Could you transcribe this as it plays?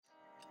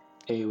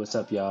Hey, what's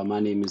up, y'all? My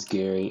name is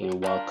Gary,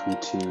 and welcome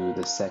to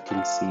the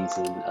second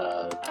season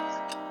of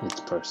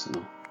It's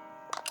Personal.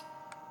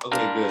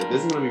 Okay, good.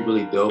 This is gonna be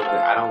really dope, and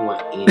I don't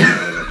want any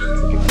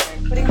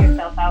interruptions. Putting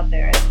yourself out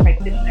there as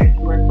practitioners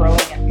who are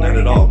growing and Not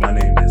learning. at all. My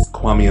name is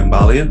Kwame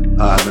Mbalia.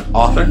 I'm an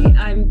author.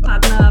 I'm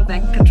Padma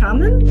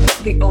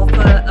Venkatraman, the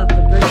author of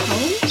The Bridge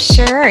Home.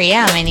 Sure,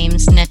 yeah. My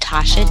name's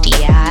Natasha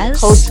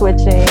Diaz. Code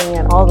switching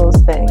and all those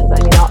things.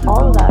 I mean,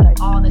 all of that.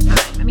 All the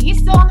time. I mean,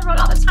 he's still on the road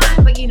all the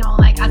time, but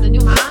like as a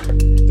new mom,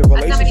 the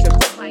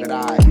relationships that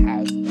I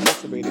have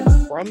cultivated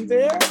from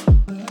there.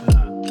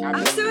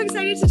 I'm so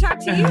excited to talk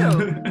to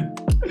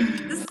you.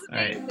 This is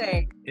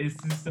amazing. This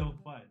is so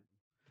fun.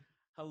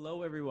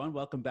 Hello, everyone.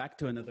 Welcome back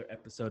to another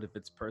episode of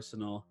It's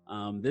Personal.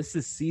 This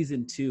is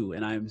season 2,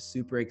 and I'm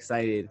super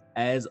excited,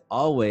 as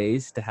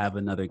always, to have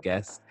another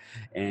guest.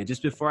 And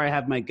just before I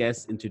have my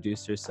guest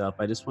introduce herself,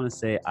 I just want to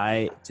say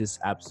I just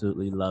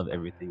absolutely love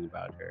everything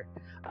about her.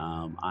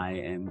 I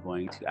am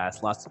going to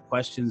ask lots of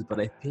questions, but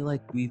I feel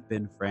like we've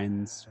been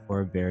friends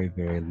for a very,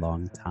 very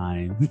long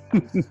time.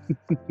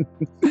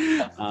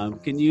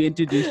 Can you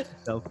introduce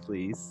yourself,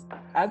 please?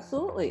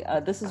 Absolutely.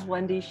 This is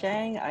Wendy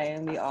Shang. I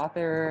am the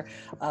author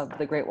of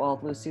The Great Wall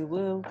of Lucy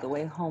Wu, The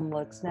Way Home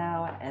Looks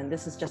Now, and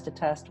This Is Just a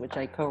Test, which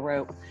I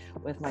co-wrote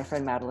with my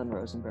friend Madeline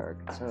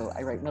Rosenberg. So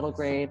I write middle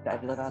grade. I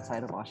live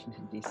outside of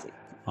Washington, D.C.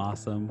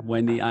 Awesome.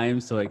 Wendy, I am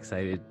so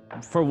excited.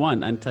 For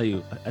one, I'll tell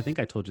you, I think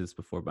I told you this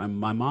before, but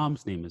my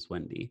mom's name is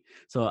Wendy.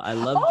 So I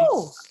loved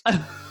you.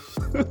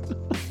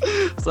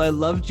 So I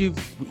loved you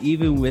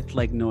even with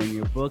like knowing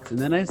your books. And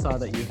then I saw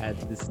that you had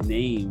this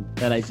name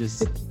that I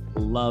just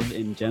love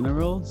in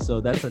general.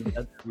 So that's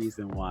the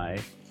reason why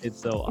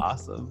it's so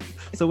awesome.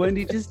 So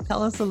Wendy, just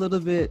tell us a little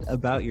bit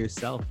about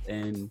yourself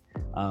and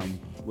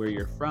where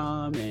you're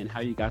from and how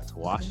you got to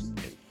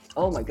Washington.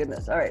 Oh my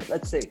goodness. All right,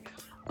 let's see.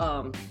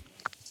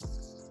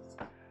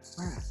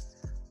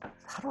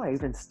 How do I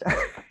even start?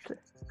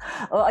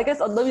 Well, I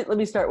guess let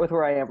me start with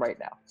where I am right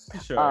now.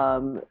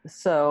 Sure.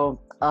 So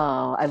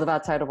I live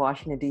outside of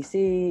Washington,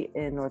 D.C.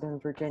 in Northern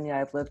Virginia.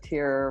 I've lived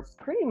here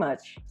pretty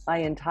much my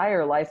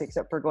entire life,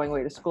 except for going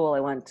away to school. I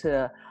went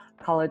to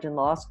college and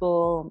law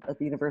school at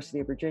the University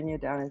of Virginia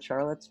down in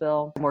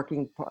Charlottesville. I'm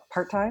working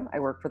part-time. I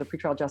work for the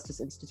Pretrial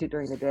Justice Institute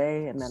during the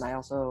day, and then I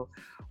also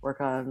work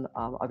on,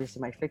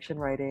 obviously, my fiction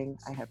writing.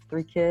 I have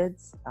 3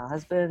 kids, a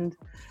husband,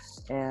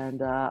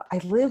 and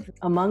I live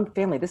among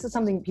family. This is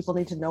something people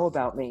need to know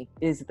about me,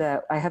 is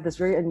that I have this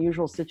very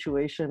unusual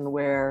situation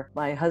where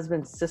my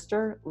husband's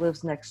sister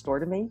lives next door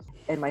to me,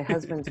 and my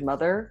husband's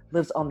mother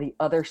lives on the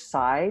other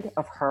side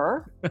of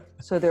her.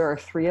 So there are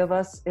 3 of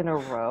us in a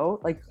row.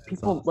 Like,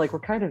 people, like, we're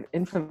kind of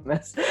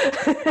infamous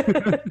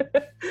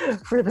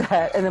for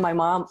that. And then my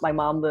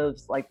mom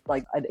lives like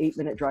an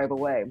 8-minute drive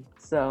away.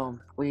 So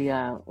we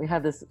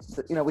have this,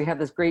 we have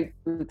this great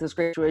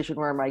situation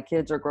where my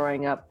kids are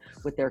growing up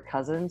with their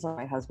cousins on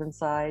my husband's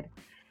side.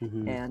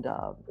 Mm-hmm. And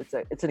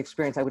it's an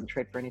experience I wouldn't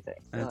trade for anything.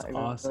 That's I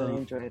awesome. really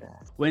enjoyed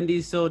that.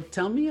 Wendy, so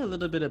tell me a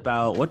little bit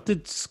about what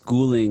did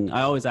schooling,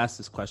 I always ask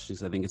this question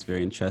because I think it's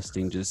very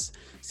interesting, just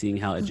seeing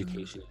how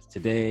education is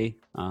today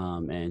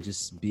and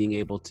just being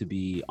able to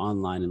be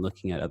online and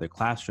looking at other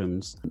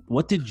classrooms.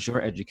 What did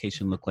your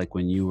education look like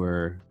when you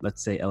were,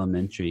 let's say,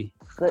 elementary?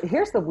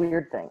 Here's the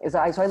weird thing, so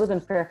I live in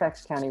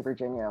Fairfax County,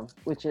 Virginia,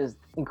 which is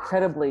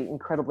incredibly,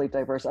 incredibly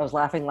diverse. I was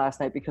laughing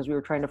last night because we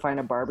were trying to find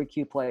a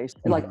barbecue place,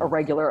 like a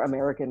regular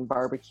American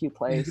barbecue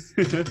place.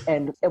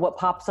 and what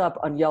pops up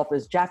on Yelp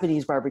is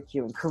Japanese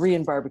barbecue and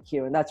Korean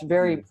barbecue. And that's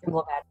very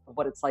emblematic of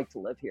what it's like to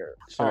live here.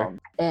 Sure.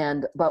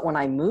 But when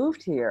I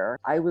moved here,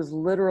 I was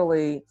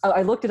literally,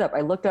 I looked it up.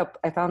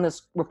 I found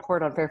this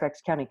report on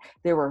Fairfax County.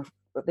 There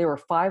were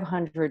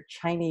 500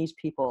 Chinese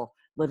people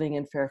living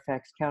in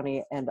Fairfax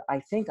County, and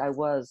I think I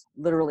was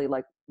literally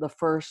like the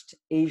first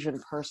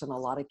Asian person a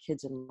lot of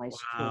kids in my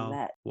school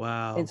met.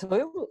 Wow. And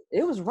so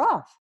it was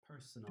rough.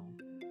 Personal.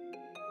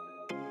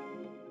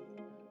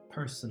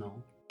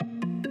 Personal.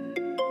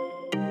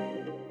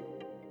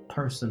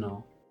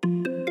 Personal.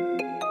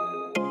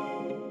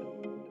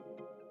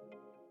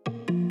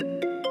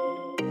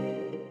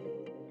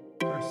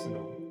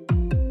 Personal.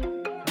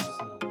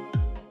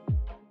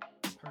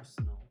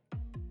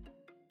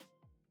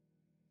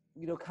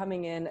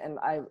 Coming in, and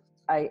I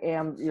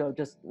am,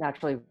 just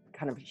naturally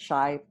kind of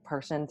shy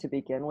person to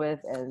begin with,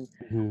 and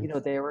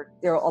there were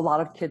a lot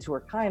of kids who were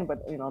kind, but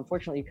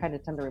unfortunately you kind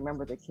of tend to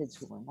remember the kids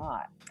who were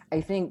not.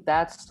 I think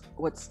that's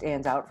what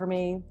stands out for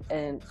me,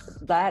 and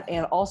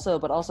also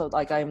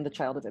like I am the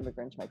child of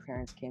immigrants. My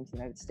parents came to the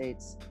United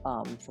States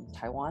from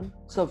Taiwan,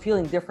 so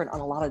feeling different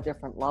on a lot of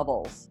different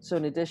levels. So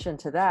in addition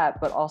to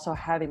that, but also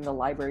having the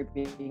library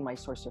being my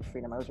source of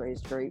freedom. I was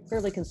raised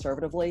fairly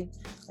conservatively.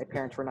 My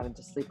parents were not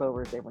into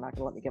sleepovers. They were not going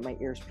to let me get my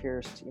ears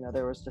pierced.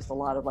 There was just a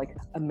lot of like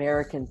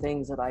American things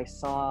things that I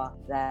saw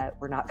that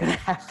were not going to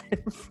happen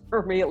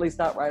for me, at least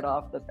not right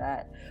off the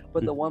bat.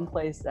 But the one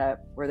place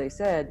where they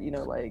said, you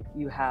know, like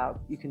you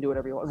can do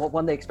whatever you want. Well,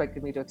 one, they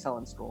expected me to excel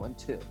in school, and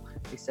two,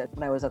 they said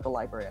when I was at the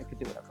library, I could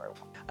do whatever I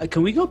want.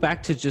 Can we go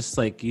back to just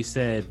like you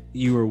said,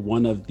 you were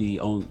one of the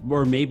only,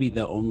 or maybe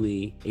the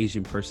only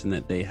Asian person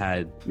that they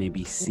had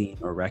maybe seen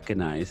or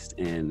recognized.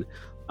 And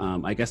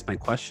I guess my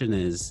question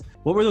is,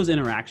 what were those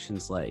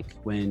interactions like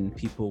when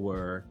people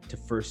were to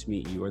first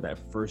meet you, or that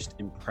first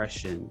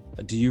impression?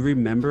 Do you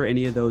remember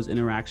any of those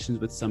interactions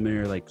with some of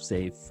your, like,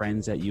 say,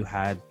 friends that you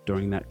had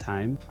during that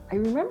time? I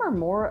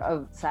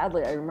remember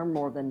sadly, I remember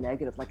more of the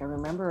negative. Like, I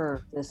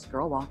remember this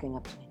girl walking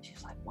up to me and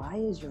she's like, "Why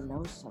is your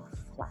nose so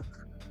flat?"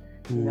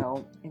 You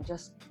know,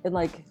 and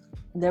like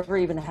never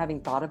even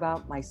having thought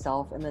about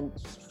myself, and then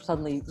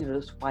suddenly, you know,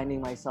 just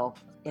finding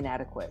myself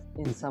inadequate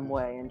in some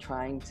way and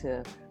trying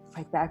to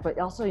fight back. But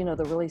also, you know,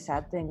 the really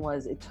sad thing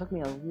was it took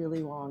me a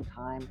really long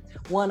time.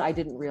 One, I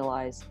didn't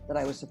realize that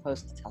I was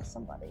supposed to tell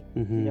somebody,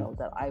 you know,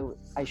 that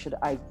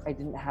I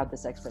didn't have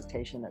this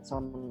expectation that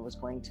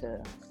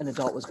an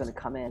adult was going to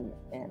come in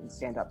and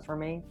stand up for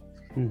me.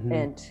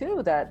 And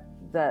two, that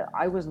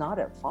I was not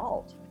at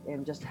fault,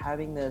 and just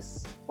having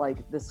this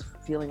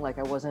feeling like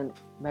I wasn't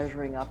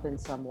measuring up in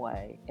some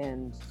way,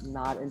 and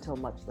not until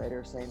much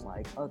later saying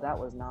like, oh, that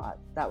was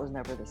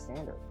never the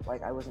standard.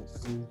 Like, I wasn't,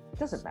 it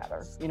doesn't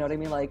matter. You know what I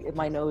mean? Like, if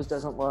my nose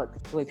doesn't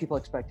look the way people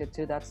expect it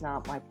to, that's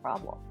not my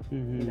problem,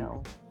 you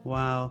know?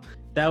 Wow.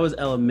 That was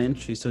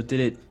elementary. So did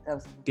it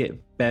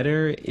get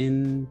better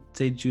in,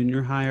 say,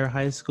 junior high or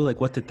high school? Like,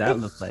 what did that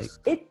look like?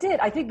 It did.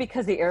 I think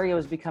because the area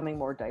was becoming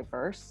more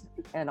diverse,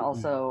 and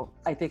also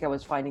I think I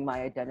was finding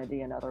my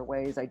identity in other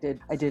ways. I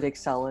did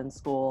excel in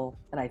school,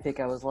 and I think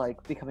I was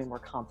like becoming more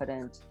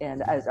confident.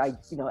 And as I,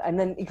 you know, and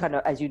then you kind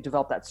of, as you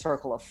develop that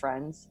circle of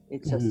friends,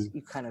 it's just,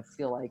 you kind of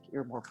feel like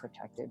you're more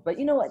protected. But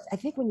you know what? I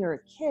think when you're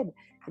a kid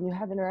and you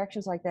have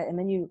interactions like that, and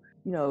then you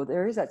know,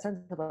 there is that sense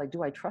of like,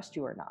 do I trust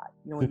you or not?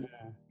 You know, when you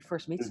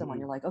first meet someone,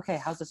 you're like, okay,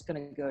 how's this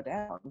going to go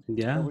down?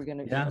 Yeah. We're going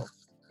to go.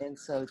 And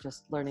so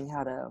just learning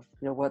how to,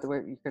 you know, whether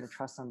you're going to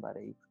trust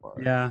somebody.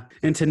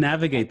 And to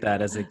navigate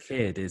that as a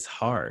kid is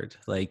hard.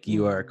 Like,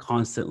 you are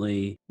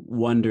constantly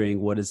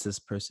wondering, what is this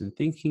person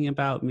thinking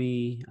about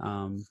me?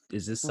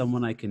 Is this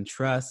someone I can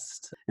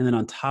trust? And then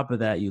on top of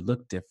that, you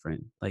look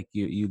different. Like,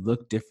 you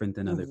look different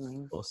than other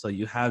people. So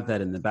you have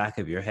that in the back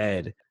of your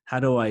head. How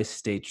do I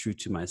stay true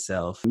to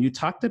myself? You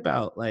talked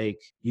about,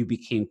 like, you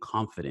became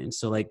confident.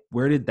 So, like,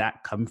 where did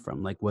that come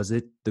from? Like, was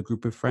it the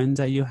group of friends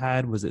that you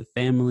had? Was it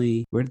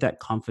family? Where did that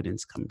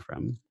confidence come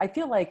from? I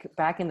feel like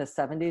back in the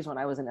 70s when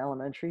I was in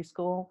elementary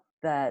school,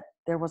 that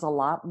there was a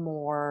lot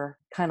more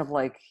kind of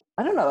like,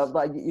 I don't know,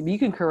 but you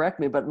can correct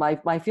me, but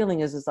my feeling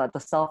is that the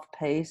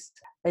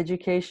self-paced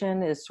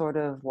education is sort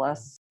of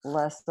less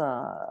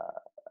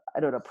I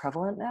don't know,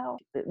 prevalent now.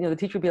 You know, the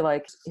teacher would be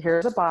like,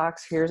 here's a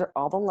box, here's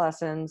all the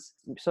lessons.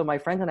 So my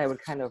friends and I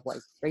would kind of like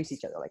race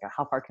each other, like,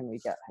 how far can we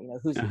get? You know,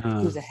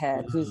 who's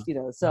ahead, who's, you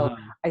know, so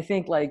I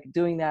think like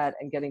doing that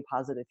and getting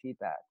positive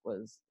feedback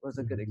was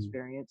a good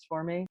experience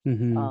for me.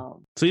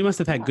 So you must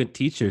have had good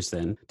teachers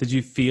then. Did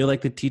you feel like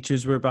the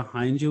teachers were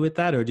behind you with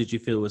that, or did you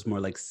feel it was more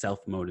like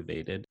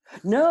self-motivated?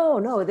 No,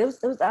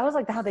 that was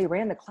like how they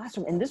ran the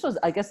classroom. And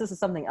I guess this is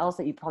something else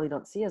that you probably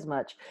don't see as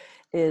much,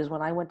 is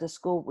when I went to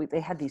school,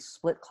 they had these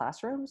split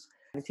classrooms.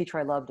 The teacher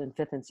I loved in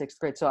 5th and 6th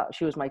grade, so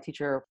she was my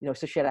teacher, you know,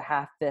 so she had a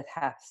half 5th,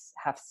 half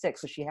 6th,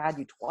 so she had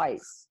you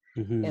twice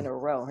in a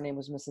row. Her name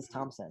was Mrs.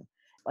 Thompson.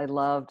 You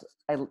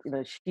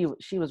know,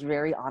 she was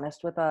very honest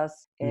with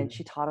us, and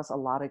she taught us a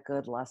lot of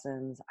good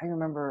lessons. I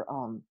remember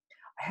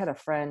I had a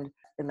friend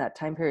in that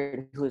time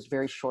period who was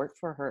very short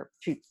for her.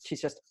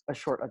 She's just a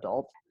short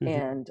adult.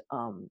 And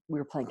we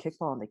were playing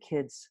kickball, and the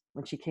kids,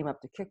 when she came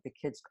up to kick, the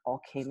kids all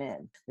came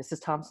in.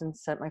 Mrs. Thompson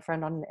sent my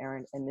friend on an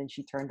errand, and then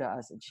she turned to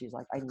us and she's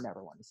like, I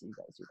never want to see you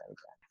guys do that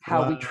again.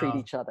 How we treat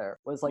each other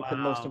was like the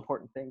most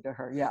important thing to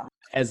her. Yeah.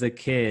 As a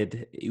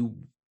kid,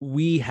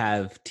 we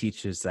have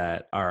teachers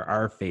that are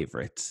our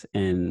favorites,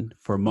 and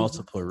for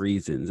multiple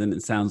reasons. And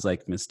it sounds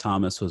like Miss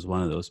Thomas was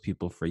one of those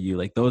people for you.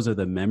 Like, those are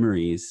the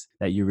memories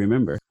that you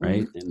remember,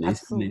 right?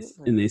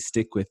 And they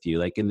stick with you.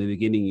 Like, in the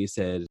beginning, you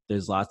said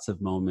there's lots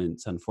of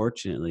moments,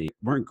 unfortunately,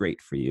 weren't great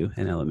for you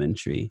in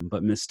elementary,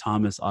 but Miss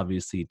Thomas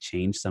obviously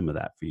changed some of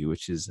that for you,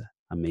 which is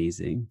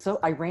amazing. So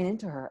I ran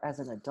into her as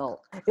an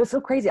adult. It was so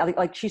crazy.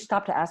 Like she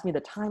stopped to ask me the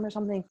time or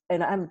something,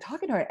 and I'm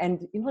talking to her,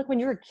 and you know, like when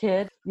you're a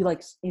kid, you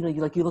look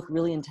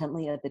really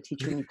intently at the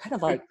teacher, and you kind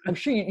of like, I'm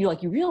sure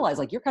you realize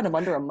like you're kind of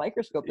under a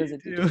microscope as a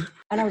teacher.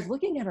 And I was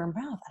looking at her mouth,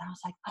 and I was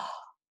like, oh,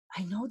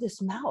 I know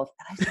this mouth.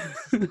 And I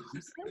said,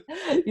 Mrs.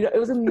 Thompson? You know, it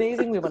was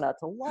amazing. We went out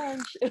to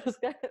lunch. It was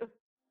kind of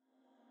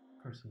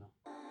personal.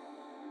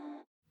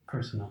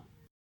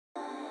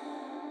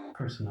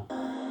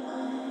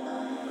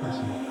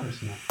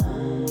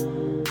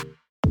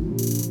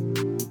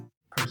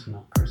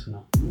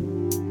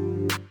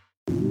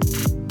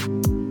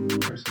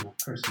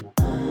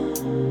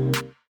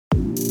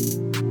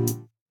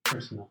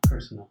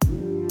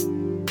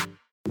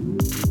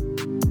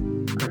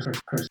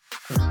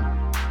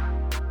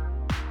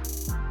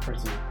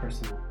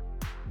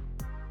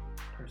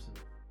 personal.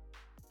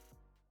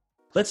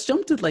 Let's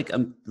jump to like,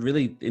 I'm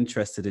really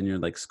interested in your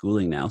like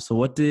schooling now. So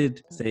what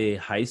did say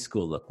high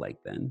school look like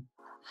then?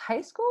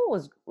 High school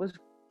was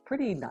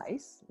pretty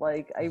nice.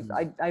 Like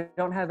I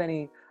don't have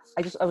any,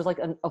 I was like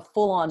a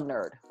full on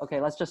nerd. Okay.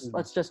 Let's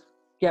just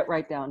get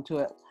right down to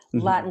it.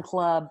 Latin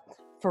club,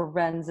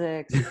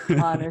 forensics,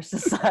 honor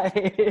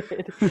society.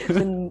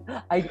 And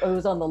I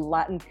was on the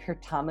Latin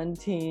Curtamen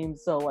team.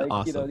 So like,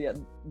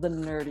 awesome. The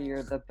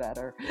nerdier, the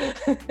better.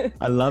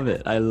 I love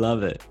it.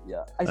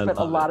 Yeah. I spent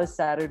a lot of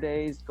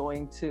Saturdays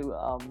going to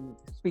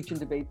speech and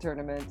debate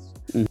tournaments.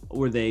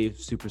 Were they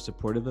super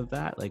supportive of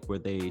that? Like, were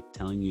they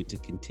telling you to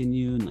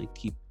continue and like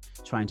keep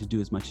trying to do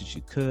as much as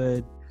you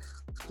could?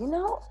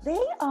 They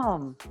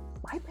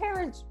my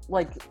parents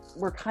like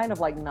were kind of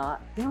like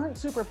they weren't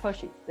super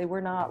pushy. They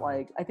were not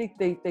like, I think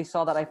they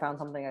saw that I found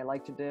something I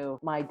like to do.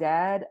 My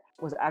dad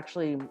was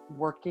actually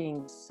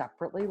working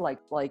separately,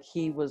 like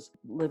he was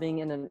living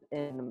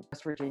in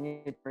West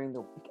Virginia during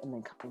the week and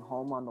then coming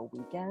home on the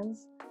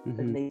weekends.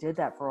 And they did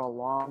that for a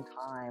long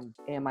time.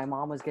 And my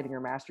mom was getting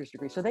her master's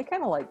degree, so they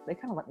kind of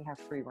let me have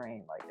free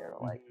reign. Like they were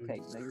like, okay,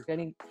 you're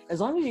getting,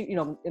 as long as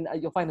you and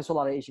you'll find this with a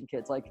lot of Asian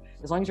kids, like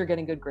as long as you're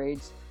getting good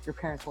grades, your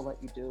parents will let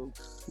you do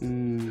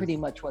pretty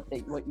much what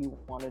you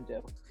want to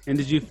do. And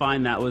did you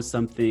find that was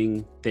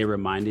something they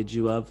reminded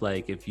you of?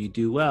 Like, if you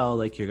do well,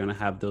 like you're going to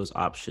have those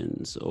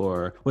options,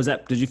 or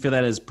did you feel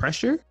that as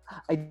pressure?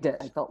 I did.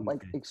 I felt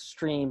like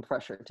extreme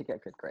pressure to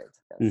get good grades.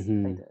 Yes,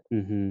 I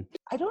did.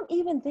 I don't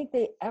even think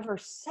they ever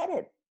said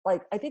it.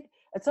 Like, I think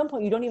at some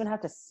point you don't even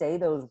have to say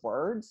those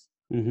words.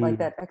 Like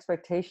that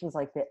expectation's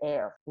like the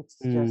air. It's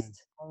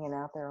just hanging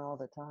out there all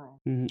the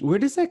time. Where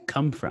does that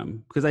come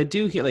from? Because I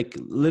do hear, like,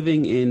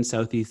 living in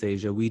Southeast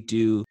Asia, we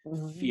do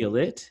feel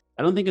it.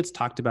 I don't think it's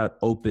talked about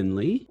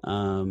openly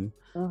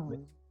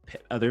with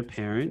other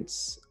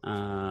parents.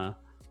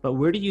 But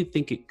where do you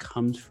think it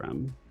comes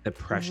from, the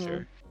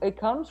pressure? It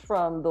comes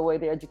from the way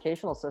the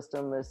educational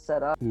system is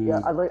set up. Yeah,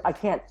 I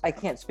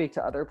can't speak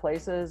to other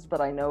places, but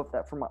I know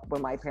that from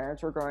when my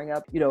parents were growing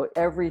up,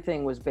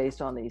 everything was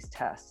based on these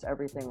tests.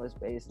 Everything was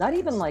based, not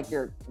even like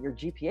your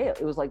GPA.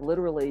 It was like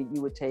literally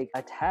you would take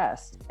a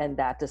test and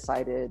that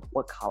decided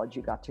what college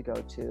you got to go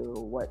to,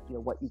 what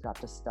you got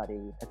to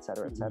study, et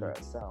cetera, et cetera.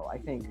 So I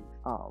think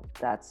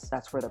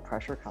that's where the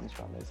pressure comes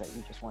from, is that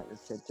you just want your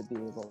kid to be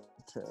able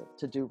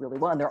to do really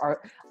well. And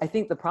I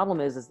think the problem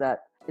is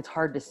that it's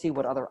hard to see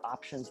what other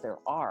options there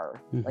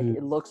are. Like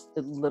it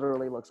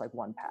literally looks like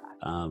one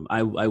path.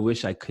 I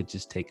wish I could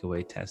just take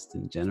away tests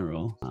in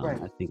general.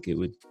 I think it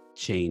would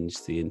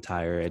change the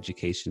entire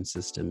education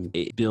system.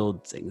 It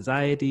builds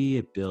anxiety.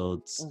 It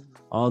builds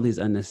all these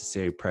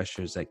unnecessary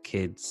pressures that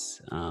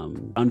kids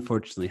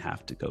unfortunately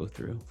have to go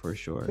through, for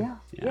sure. Yeah.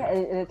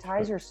 And it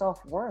ties your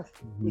self-worth,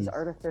 these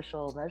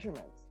artificial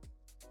measurements.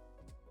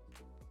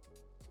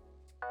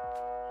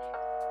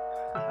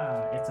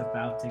 It's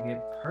about to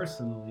get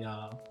personal,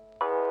 y'all.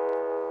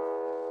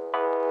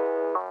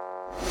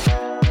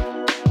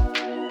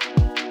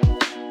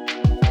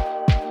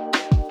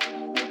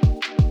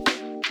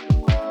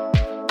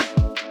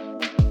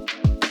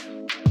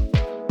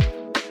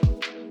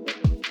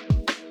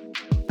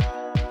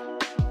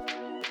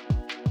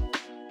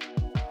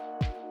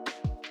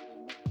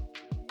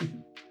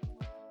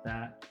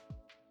 That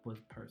was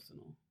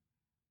personal.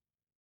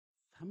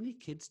 How many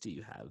kids do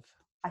you have?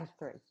 I have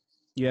 3.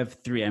 You have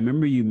 3. I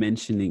remember you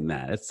mentioning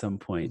that at some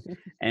point.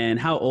 And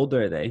how old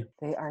are they?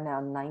 They are now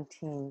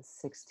 19,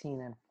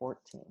 16, and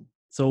 14.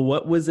 So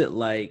what was it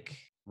like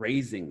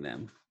raising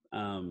them?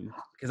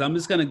 Because I'm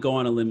just going to go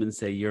on a limb and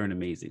say you're an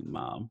amazing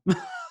mom.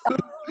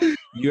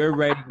 You're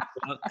writing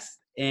books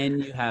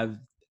and you have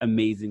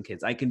amazing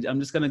kids. I'm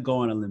just going to go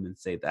on a limb and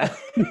say that.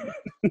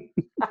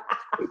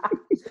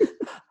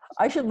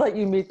 I should let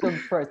you meet them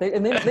first.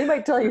 They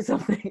might tell you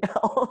something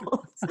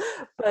else.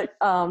 But,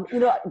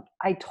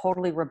 I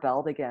totally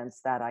rebelled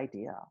against that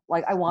idea.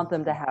 Like, I want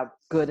them to have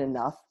good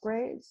enough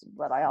grades,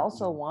 but I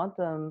also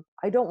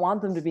I don't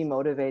want them to be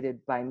motivated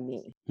by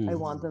me. I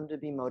want them to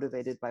be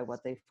motivated by what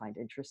they find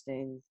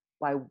interesting,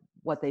 by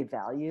what they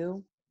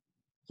value.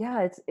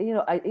 Yeah, it's,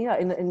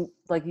 and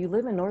like you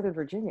live in Northern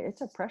Virginia,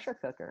 it's a pressure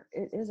cooker.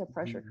 It is a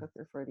pressure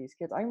cooker for these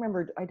kids. I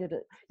remember you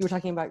were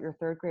talking about your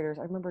 3rd graders.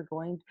 I remember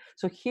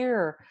so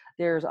here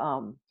there's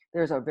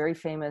a very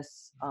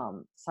famous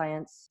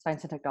science and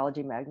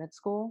technology magnet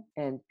school,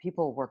 and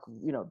people work,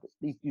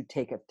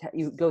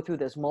 you go through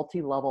this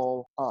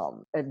multi-level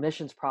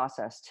admissions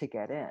process to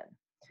get in.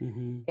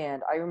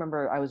 And I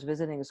remember I was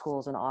visiting a school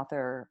as an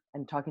author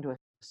and talking to a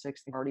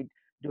 6th, already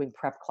doing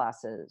prep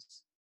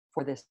classes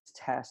for this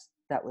test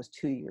that was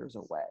 2 years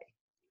away.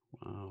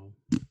 Wow.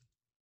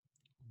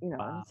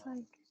 Wow. It's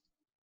like,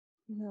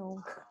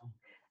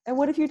 and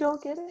what if you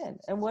don't get in?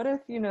 And what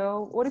if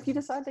you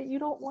decide that you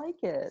don't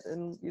like it?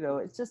 And,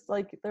 it's just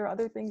like, there are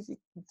other things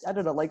I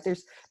don't know, like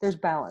there's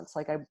balance.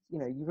 Like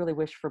you really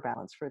wish for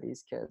balance for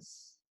these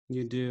kids.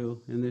 You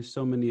do. And there's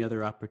so many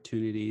other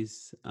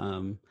opportunities.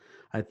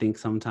 I think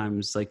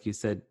sometimes, like you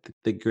said,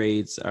 the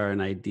grades are an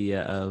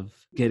idea of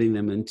getting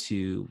them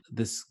into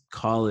this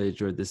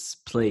college or this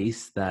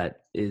place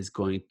that is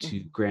going to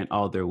grant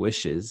all their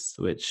wishes,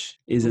 which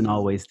isn't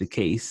always the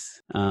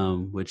case,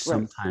 which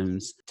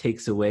sometimes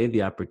takes away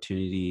the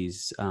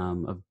opportunities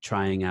of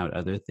trying out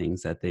other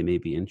things that they may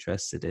be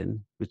interested in,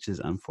 which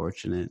is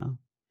unfortunate.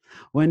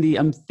 Wendy,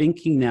 I'm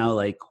thinking now,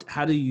 like,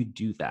 how do you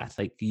do that?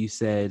 Like you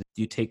said,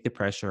 you take the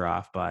pressure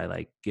off by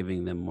like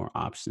giving them more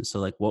options.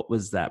 So like, what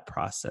was that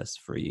process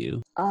for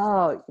you?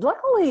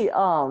 Luckily,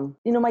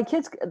 my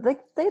kids,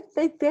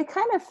 they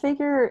kind of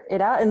figure it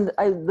out. And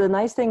the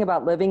nice thing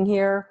about living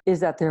here is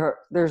that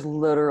there's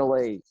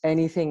literally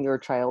anything your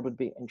child would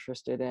be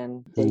interested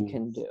in, they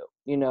can do.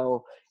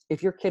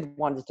 If your kid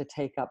wanted to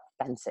take up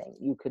fencing,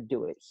 you could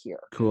do it here.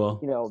 Cool.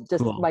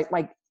 Cool.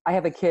 I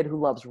have a kid who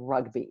loves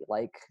rugby.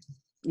 Like,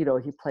 he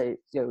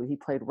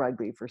played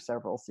rugby for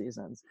several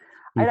seasons.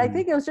 And I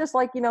think it was just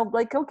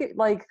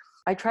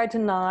I tried to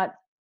not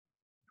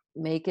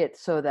make it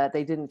so that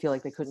they didn't feel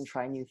like they couldn't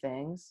try new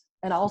things.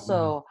 And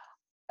also,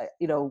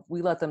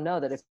 we let them know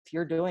that if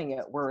you're doing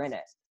it, we're in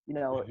it.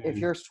 If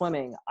you're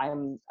swimming,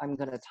 I'm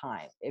going to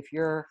time. If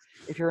you're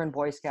in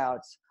Boy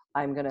Scouts,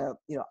 I'm going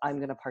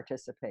to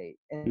participate.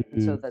 And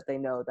so that they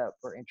know that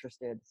we're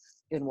interested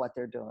in what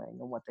they're doing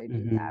and what they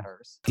do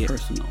matters.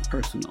 Personal.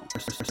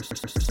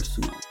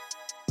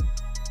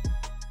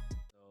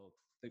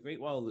 The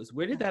Great Wall of Lucy.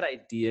 Where did that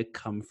idea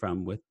come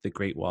from with The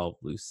Great Wall of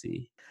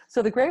Lucy?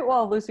 So The Great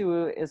Wall of Lucy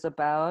Wu is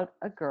about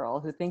a girl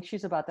who thinks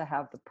she's about to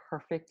have the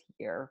perfect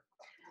year.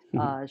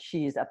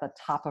 She's at the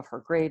top of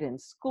her grade in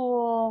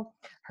school.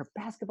 Her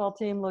basketball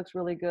team looks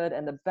really good.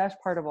 And the best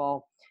part of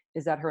all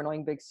is that her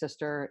annoying big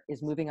sister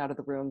is moving out of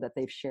the room that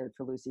they've shared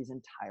for Lucy's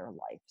entire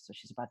life. So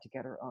she's about to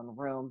get her own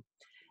room.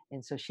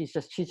 And so she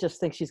just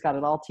thinks she's got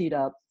it all teed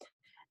up.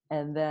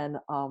 And then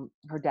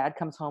her dad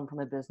comes home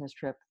from a business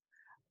trip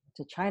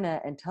to China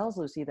and tells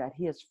Lucy that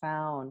he has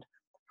found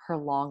her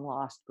long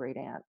lost great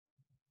aunt.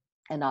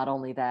 And not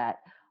only that,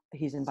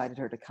 he's invited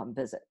her to come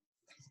visit.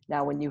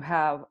 Now, when you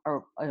have a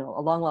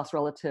long lost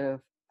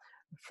relative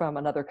from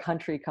another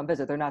country come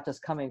visit, they're not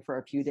just coming for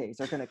a few days,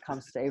 they're going to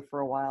come stay for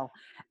a while.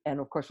 And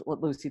of course,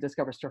 what Lucy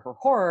discovers to her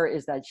horror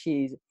is that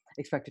she's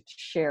expected to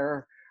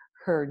share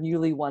her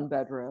newly one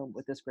bedroom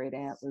with this great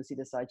aunt. Lucy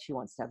decides she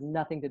wants to have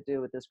nothing to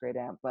do with this great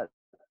aunt, but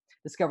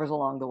discovers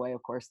along the way,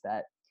 of course,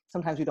 that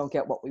sometimes we don't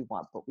get what we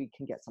want, but we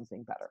can get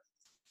something better.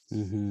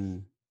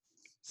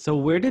 So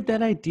where did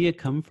that idea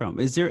come from?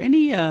 Is there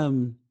any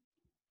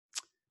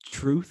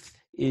truth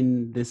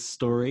in this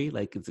story?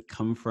 Like, does it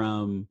come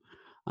from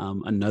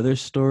another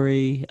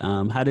story?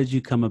 How did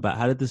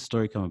this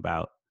story come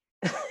about?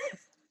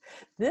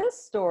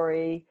 This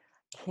story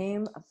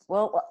came,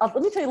 let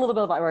me tell you a little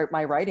bit about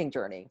my writing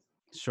journey.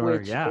 Sure,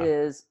 which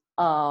is,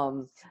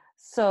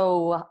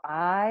 so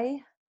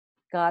I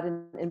got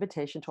an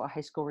invitation to a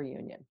high school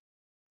reunion.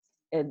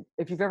 And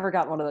if you've ever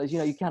gotten one of those,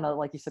 you kind of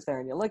like, you sit there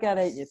and you look at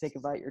it, you think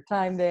about your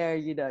time there,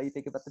 you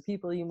think about the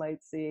people you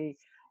might see.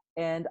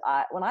 And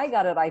when I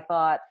got it, I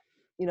thought,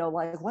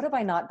 what have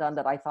I not done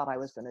that I thought I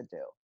was going to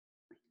do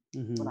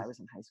when I was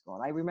in high school?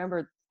 And I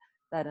remembered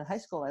that in high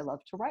school, I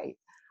loved to write.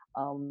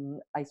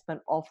 I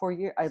spent all 4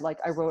 years, I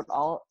wrote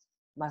all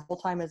my whole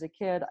time as a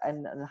kid.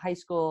 And in high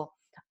school,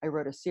 I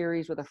wrote a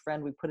series with a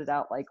friend. We put it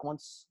out like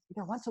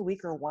either once a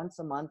week or once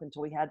a month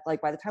until we had,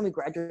 by the time we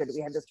graduated,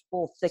 we had this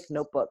full thick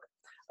notebook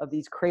of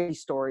these crazy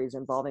stories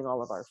involving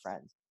all of our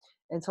friends.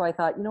 And so I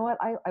thought, you know what,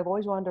 I've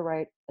always wanted to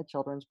write a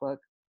children's book.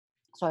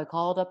 So I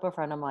called up a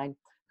friend of mine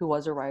who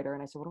was a writer,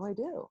 and I said, what do I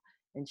do?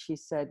 And she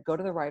said, go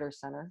to the Writers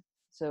Center.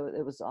 So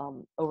it was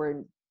over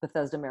in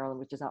Bethesda, Maryland,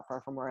 which is not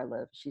far from where I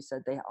live. She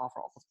said they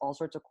offer all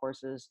sorts of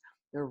courses.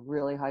 They're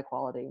really high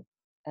quality.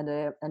 And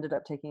I ended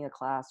up taking a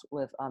class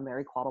with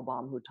Mary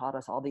Quattlebaum, who taught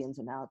us all the ins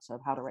and outs of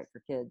how to write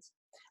for kids.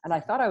 And I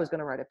thought I was going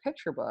to write a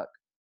picture book,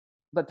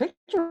 but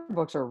picture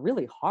books are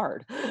really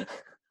hard.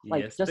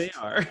 Yes, they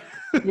are.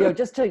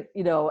 Just to,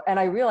 and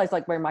I realized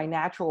where my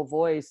natural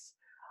voice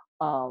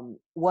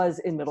was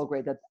in middle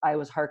grade, that I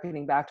was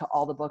hearkening back to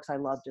all the books I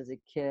loved as a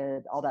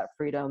kid, all that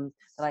freedom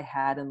that I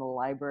had in the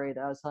library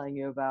that I was telling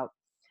you about.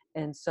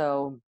 And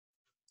so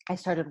I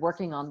started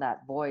working on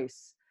that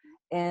voice.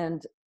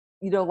 And,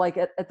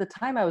 at the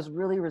time I was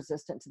really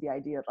resistant to the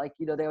idea,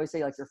 they always say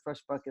your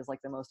first book is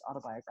the most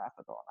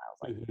autobiographical. And I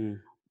was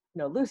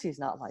like, Lucy's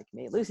not like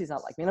me. Lucy's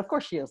not like me. And of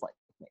course she is like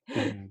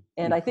me.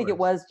 And I think it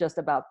was just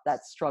about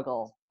that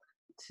struggle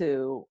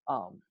to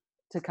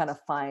kind of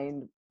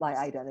find my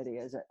identity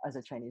as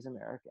a Chinese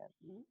American.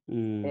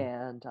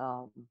 And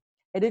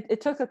it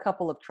took a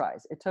couple of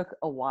tries. It took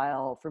a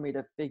while for me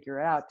to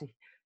figure out,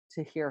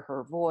 to hear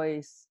her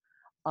voice.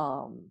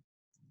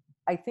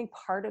 I think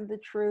part of the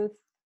truth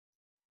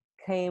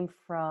came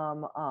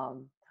from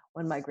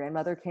when my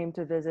grandmother came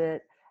to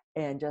visit,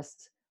 and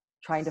just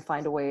trying to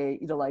find a way,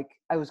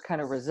 I was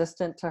kind of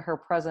resistant to her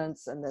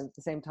presence. And then at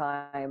the same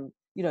time,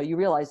 you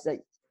realize that,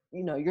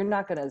 you're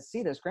not going to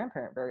see this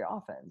grandparent very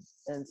often.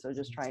 And so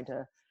just trying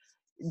to,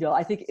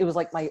 I think it was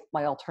like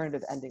my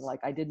alternative ending. Like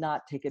I did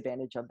not take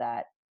advantage of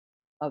that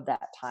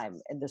time,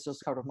 and this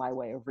was kind of my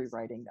way of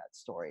rewriting that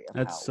story.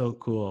 That's so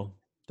cool.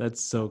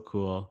 That's so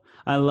cool.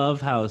 I love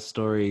how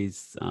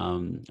stories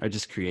are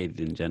just created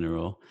in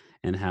general,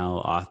 and how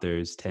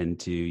authors tend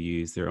to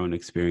use their own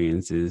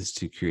experiences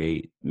to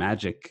create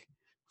magic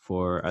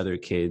for other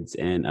kids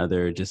and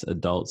other just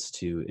adults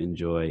to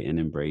enjoy and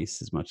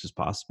embrace as much as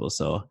possible.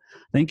 So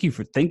thank you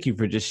for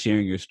just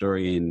sharing your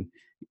story and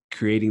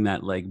creating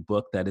that like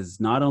book that is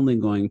not only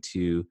going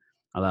to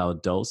allow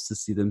adults to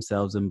see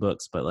themselves in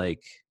books, but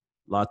like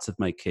lots of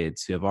my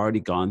kids who have already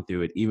gone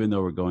through it, even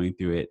though we're going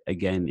through it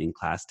again in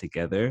class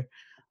together,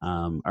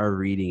 are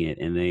reading it,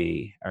 and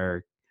they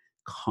are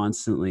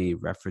constantly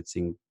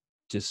referencing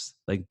just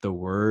like the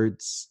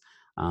words,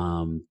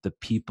 the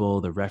people,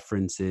 the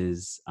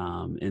references,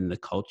 in the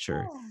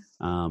culture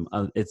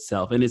of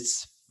itself. And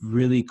it's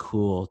really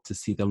cool to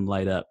see them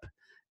light up,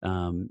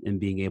 and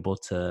being able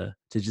to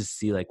just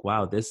see like,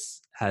 wow,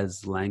 this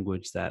has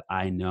language that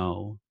I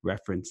know,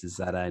 references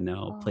that I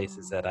know,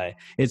 places that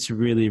it's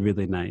really,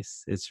 really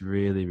nice. It's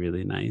really,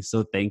 really nice.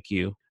 So thank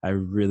you. I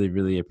really,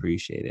 really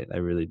appreciate it. I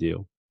really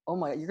do. Oh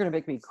my, you're going to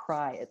make me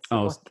cry. It's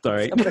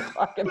sorry. 7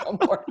 o'clock in the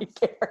morning,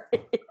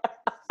 Gary.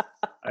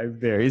 I'm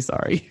very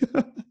sorry.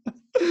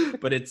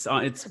 But it's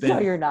been, no,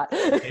 you're not.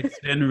 It's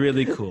been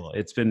really cool.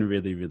 It's been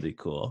really, really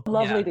cool.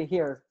 Lovely to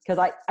hear, because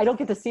I don't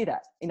get to see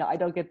that. I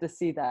don't get to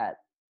see that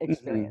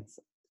experience.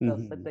 So,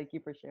 but thank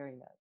you for sharing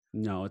that.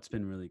 No, it's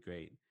been really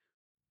great.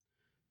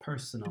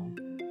 Personal.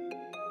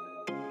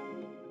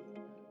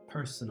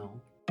 Personal.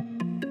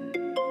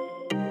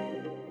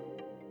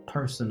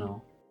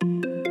 Personal.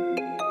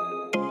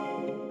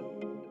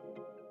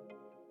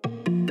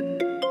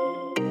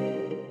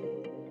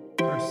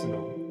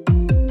 Personal.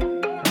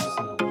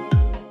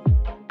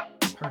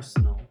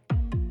 Personal.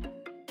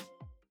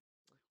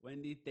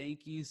 Wendy,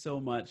 thank you so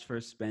much for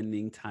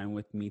spending time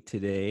with me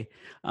today.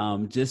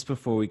 Just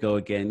before we go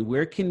again,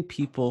 where can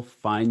people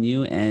find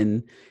you?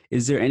 And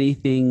is there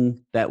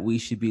anything that we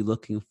should be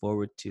looking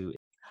forward to?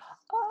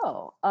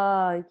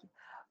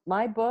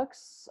 My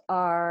books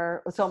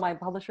are, so my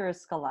publisher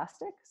is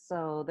Scholastic.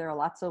 So there are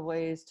lots of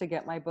ways to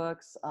get my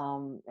books.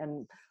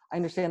 And I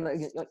understand that,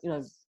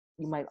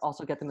 you might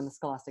also get them in the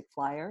Scholastic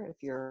Flyer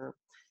if your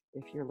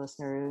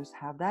listeners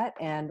have that.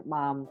 And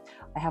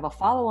I have a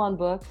follow-on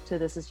book to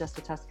This Is Just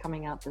a Test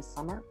coming out this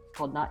summer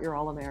called Not Your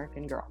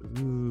All-American Girl.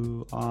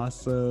 Ooh,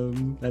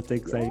 awesome. That's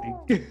exciting.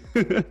 Yeah.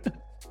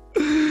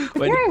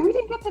 Gary, we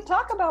didn't get to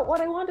talk about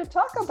what I wanted to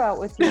talk about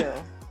with you.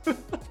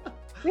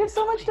 We have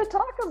so much to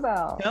talk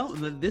about. No,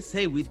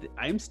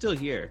 I'm still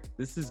here.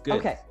 This is good.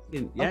 Okay.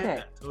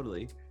 Yeah,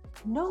 totally.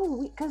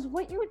 No, because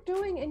what you're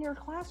doing in your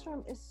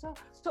classroom is so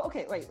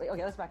okay, wait,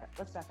 okay, let's back up.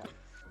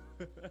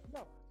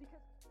 No, because